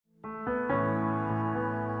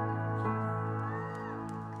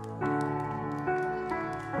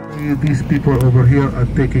These people over here are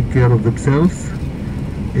taking care of themselves.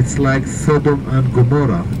 It's like Sodom and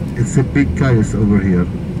Gomorrah. It's a big chaos over here.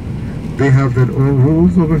 They have their own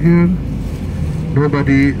rules over here.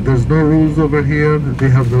 There's no rules over here. They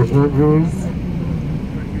have their own rules.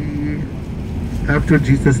 After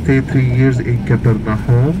Jesus stayed 3 years in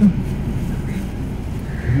Capernaum,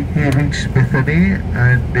 he reached Bethany,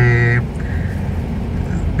 and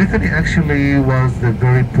Bethany actually was a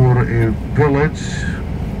very poor village,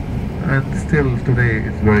 and still today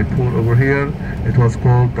it's very poor over here. It was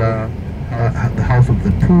called the house of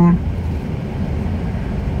the poor,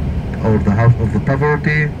 or the house of the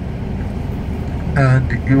poverty.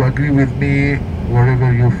 And you agree with me,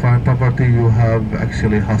 wherever you find poverty, you have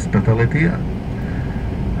actually hospitality.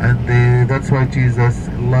 And that's why Jesus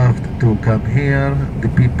loved to come here. The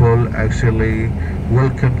people actually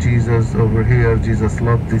welcomed Jesus over here. Jesus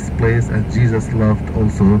loved this place, and Jesus loved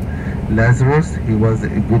also Lazarus. He was a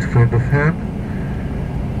good friend of him.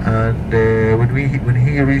 And when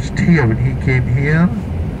he reached here, when he came here,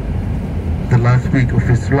 the last week of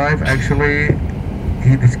his life, actually,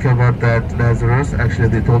 he discovered that Lazarus, actually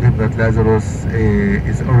they told him that Lazarus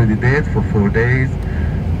is already dead for 4 days.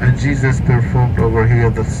 And Jesus performed over here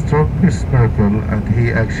the strongest miracle, and he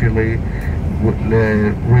actually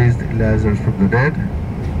raised Lazarus from the dead.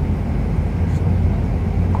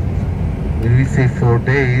 When we say 4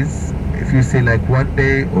 days, if you say like 1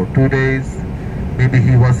 day or 2 days, maybe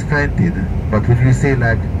he was fainted. But when you say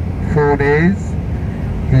like 4 days,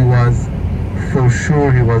 he was, for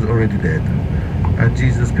sure he was already dead. And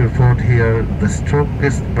Jesus performed here the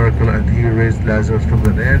strongest miracle, and he raised Lazarus from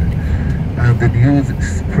the dead. And the news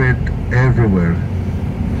spread everywhere,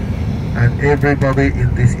 and everybody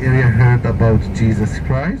in this area heard about Jesus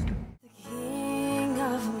Christ. The King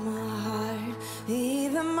of my heart, be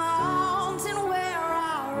the mountain where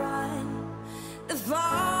I run, the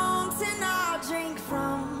fountain I drink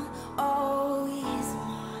from, oh, he's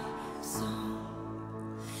my song.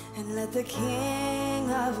 And let the King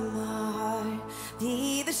of my heart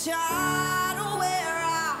be the shadow where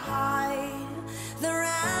I hide, the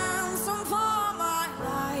ransom for my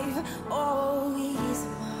life, oh, he's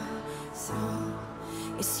my song.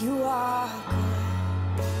 Yes, you are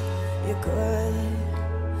good, you're good,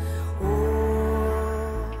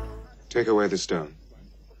 oh. Take away the stone.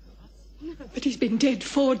 But he's been dead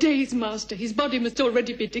 4 days, Master. His body must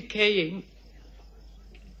already be decaying.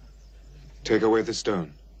 Take away the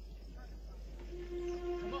stone.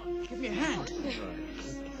 Give me a hand.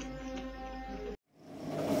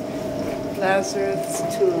 Lazarus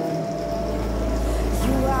Tomb.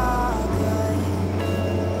 You are good,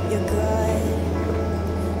 you're good,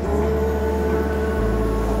 oh.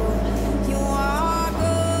 You are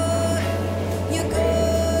good, you're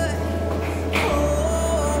good,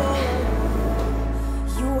 oh.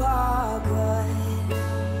 You are good,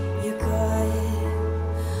 you're good,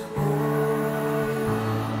 oh.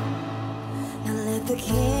 Now let the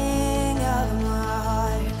King of my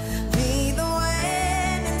heart be the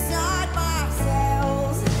wind inside my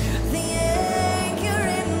sails, the anchor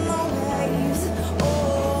in the waves,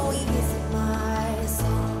 oh, he's my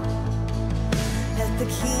song. Let the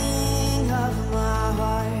King of my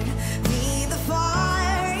heart be the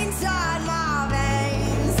fire inside my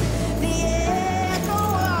veins, the echo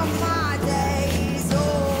of my days, oh,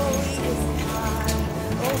 he's mine.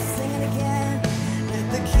 Oh, sing it again. Let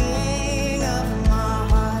the King of my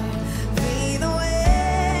heart be the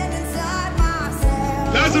wind inside my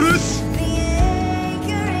sails, Lazarus! the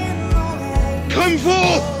anchor in the waves. Come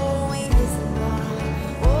forth! Oh, he's mine.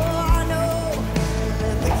 Oh, I know.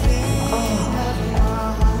 Let the King of my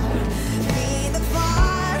heart be the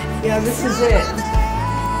fire. Yeah, this is it.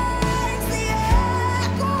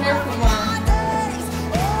 Careful, Mom.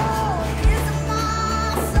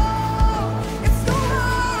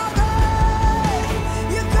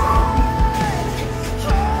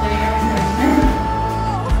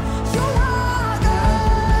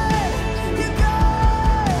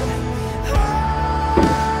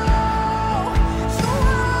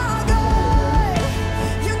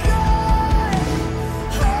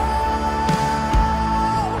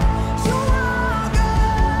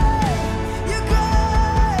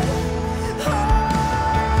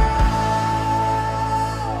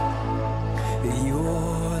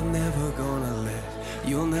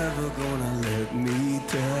 You're never gonna let me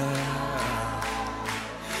down.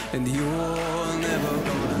 And you're never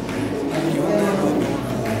gonna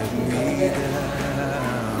let me down.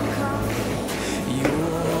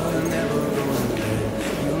 You're never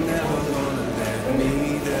gonna let me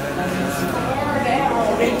down.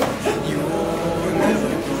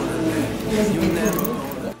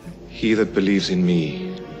 He that believes in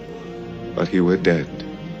me, but he were dead.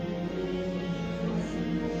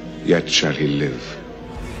 Yet shall he live.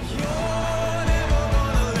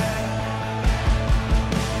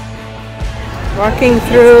 Walking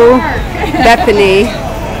through Bethany.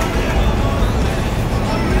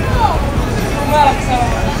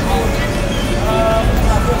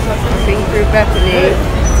 Walking through Bethany,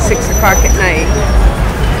 6 o'clock at night,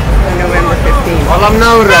 November 15th.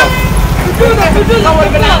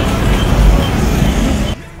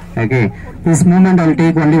 Okay, this moment I'll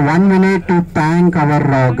take only 1 minute to thank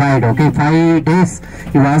our guide. Okay, 5 days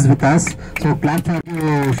he was with us. So clap for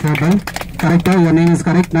you, Shobal. Correct? Your name is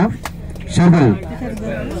correct now? Shobal.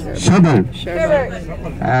 Shobal.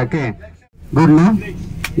 Okay. Good now?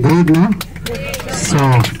 Great now?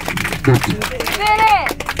 So good.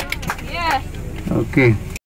 Yes. Okay.